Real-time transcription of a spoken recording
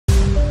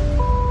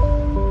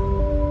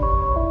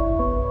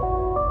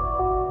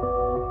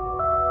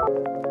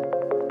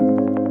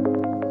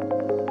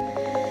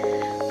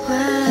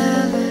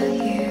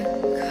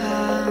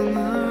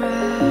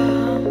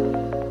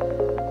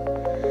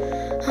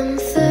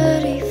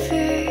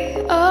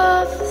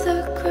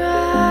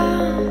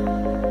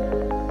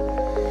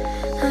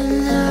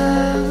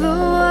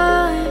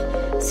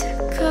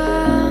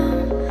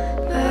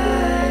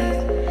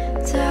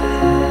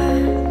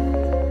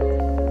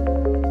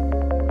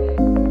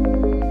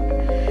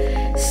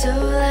So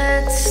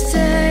let's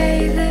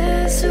stay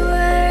this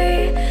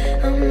way.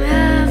 I'm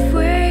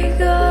halfway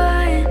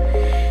gone,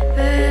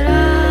 but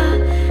I'll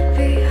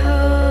be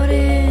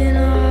holding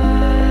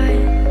on.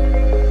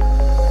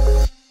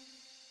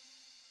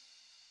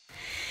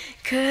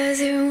 'Cause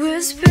it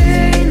was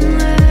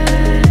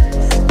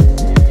painless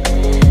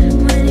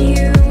when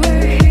you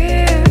were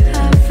here.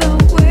 I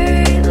felt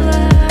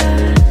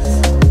weightless.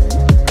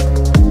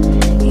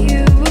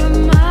 You were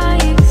my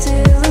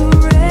exhilaration.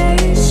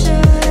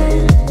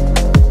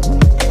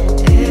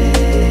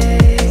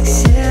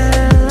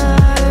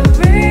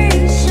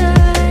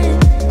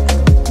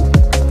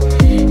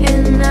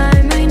 And I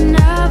might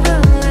never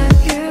let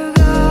you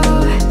go.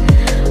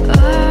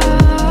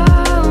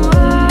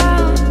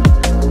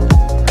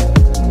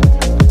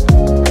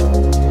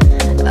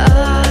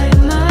 I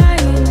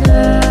might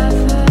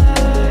never.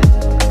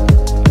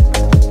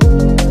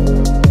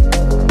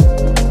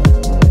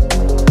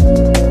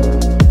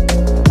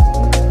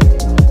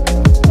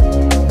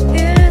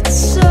 It's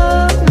so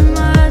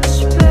much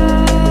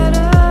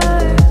better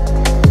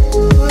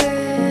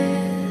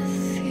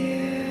with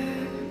you.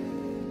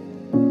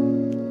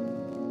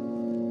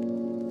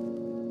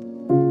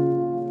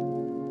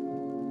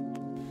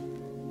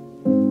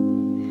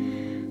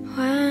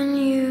 When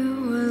you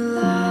were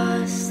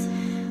lost,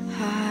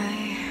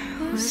 I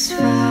was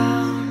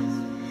found.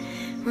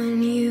 When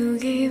you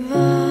gave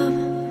up,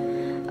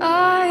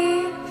 I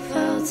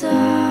fell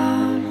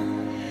down.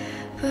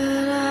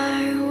 But I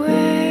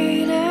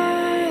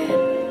waited.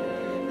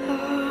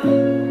 Oh,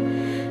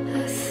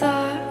 I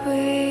thought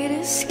we'd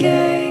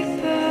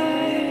escape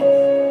it.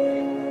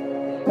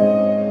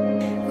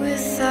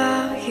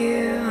 Without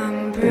you, I'm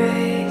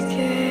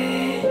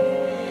breaking.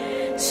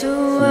 So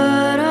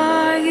what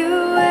are you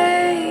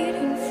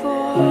waiting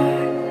for?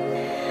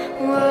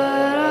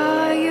 What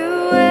are you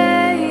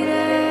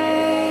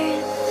waiting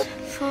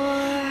for?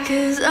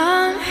 'Cause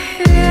I'm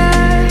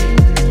here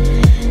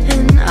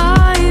and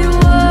I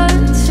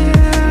want to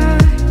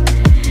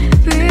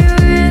be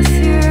with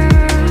you.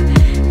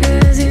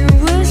 'Cause it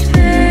was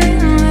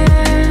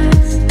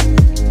painless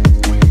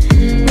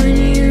when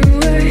you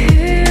were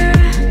here.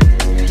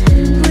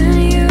 When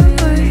you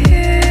were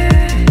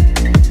here.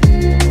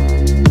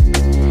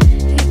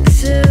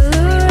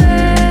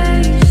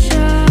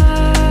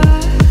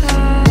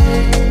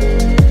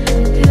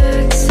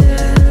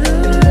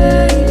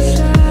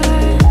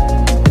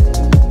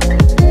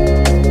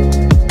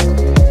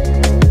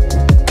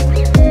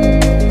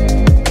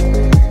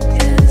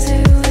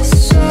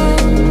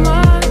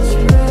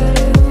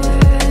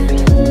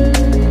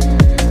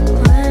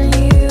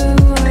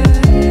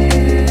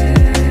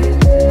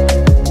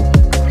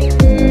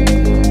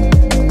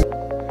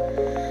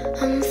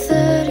 I'm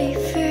 30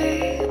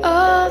 feet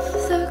off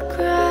the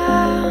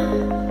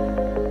ground.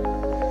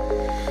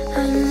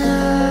 I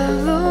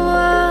never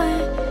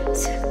want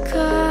to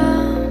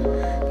come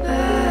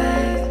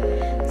back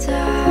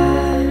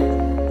down.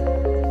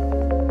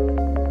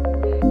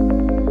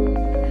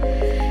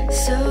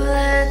 So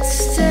let's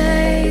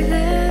stay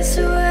this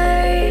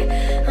way.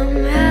 I'm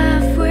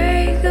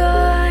halfway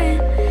gone,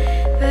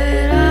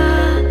 but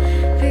I'll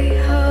be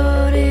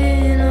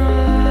holding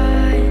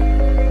on.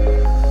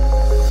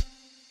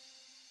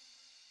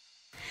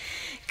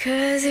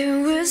 'Cause it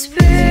was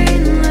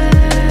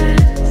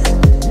painless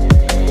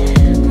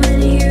when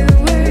you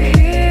were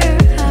here.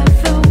 I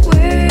felt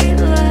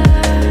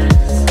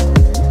weightless.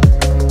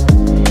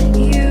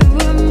 You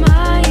were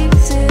my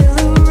exhilaration.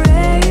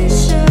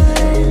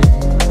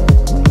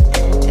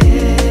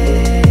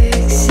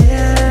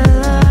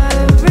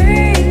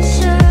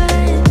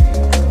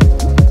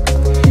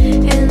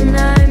 And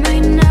I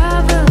might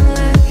never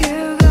let you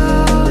go.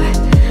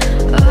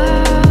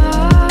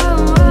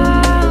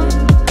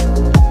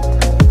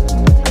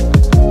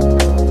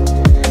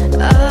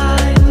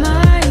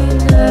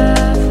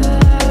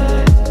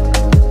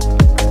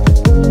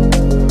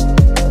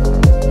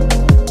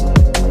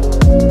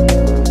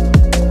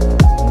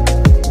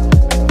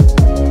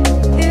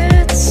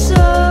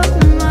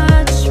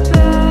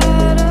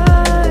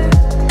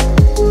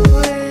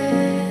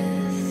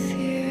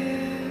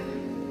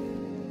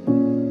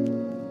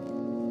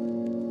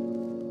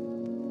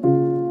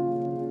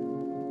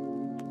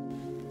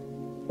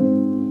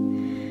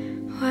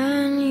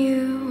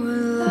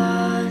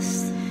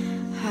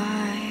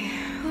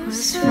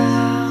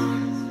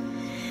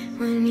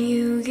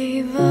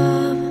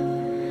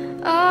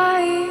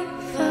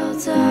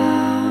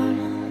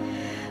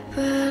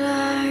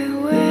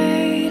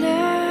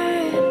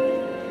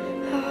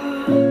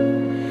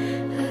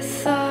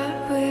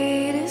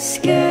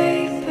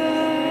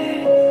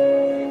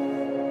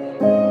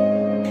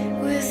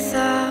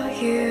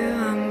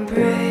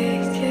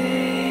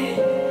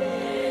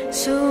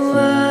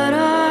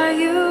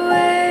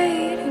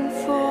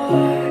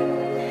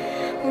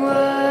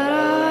 What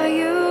are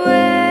you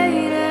waiting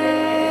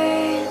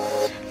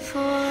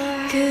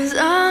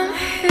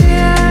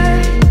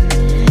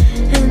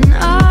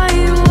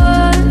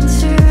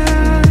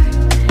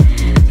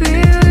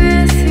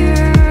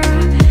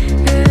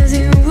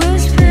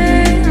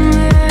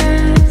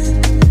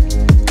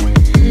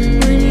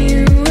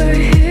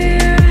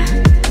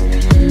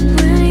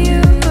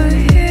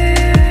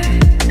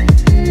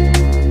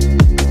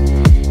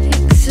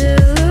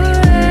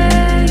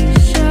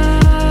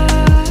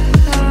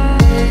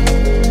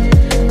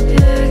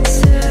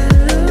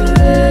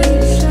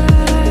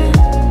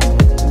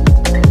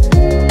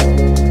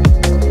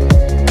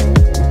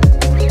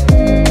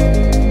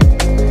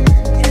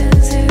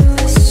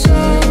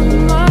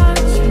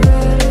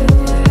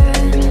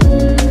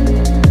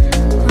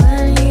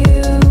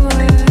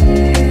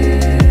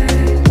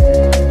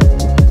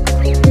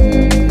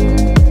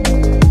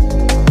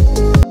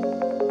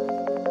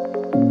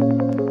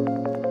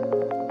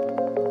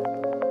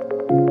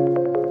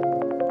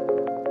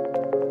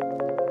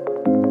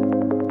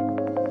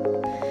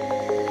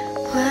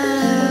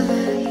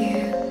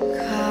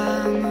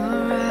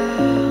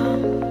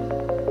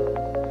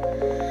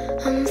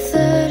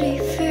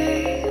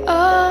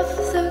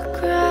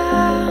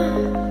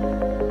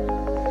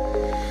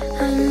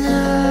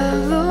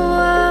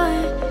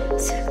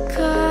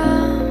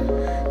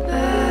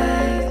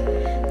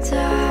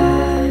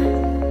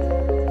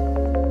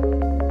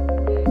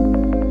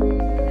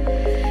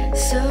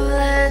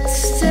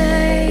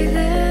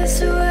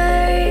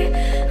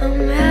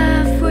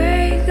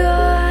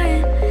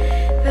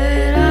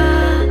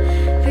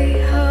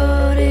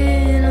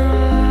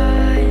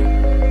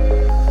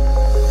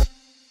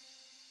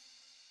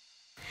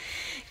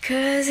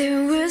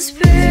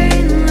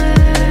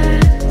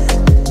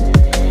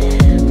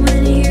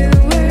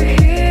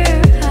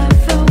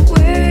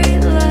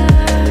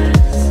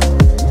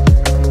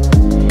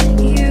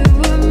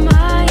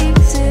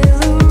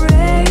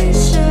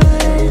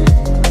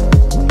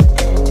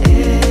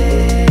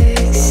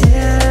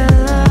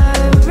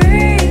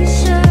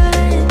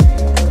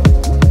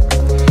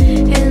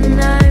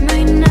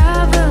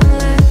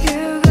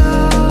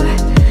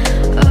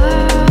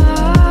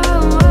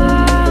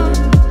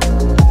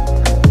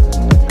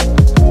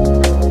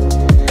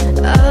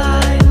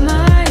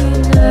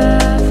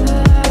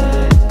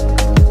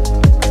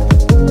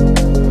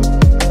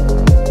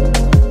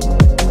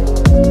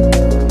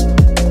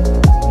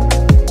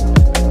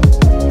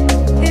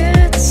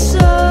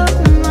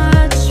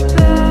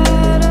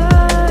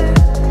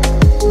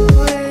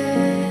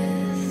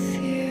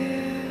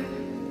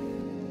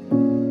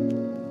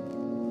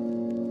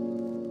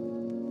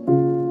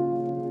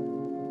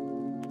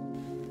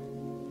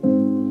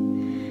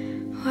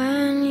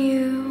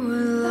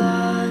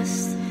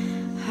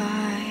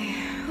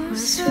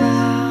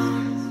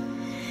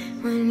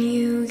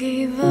you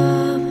gave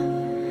up,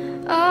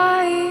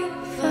 I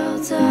fell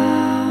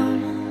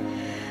down,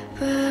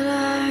 but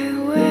I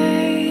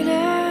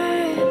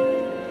waited.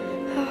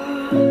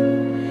 Oh,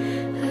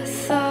 I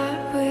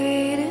thought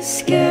we'd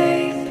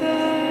escape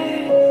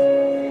it.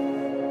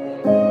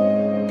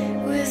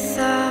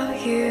 Without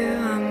you,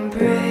 I'm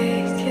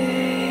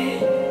breaking.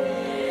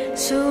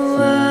 So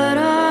what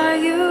are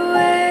you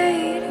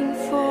waiting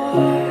for?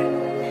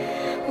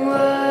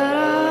 What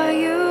are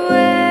you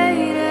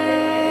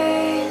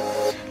waiting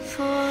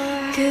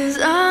for? 'Cause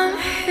I'm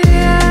here.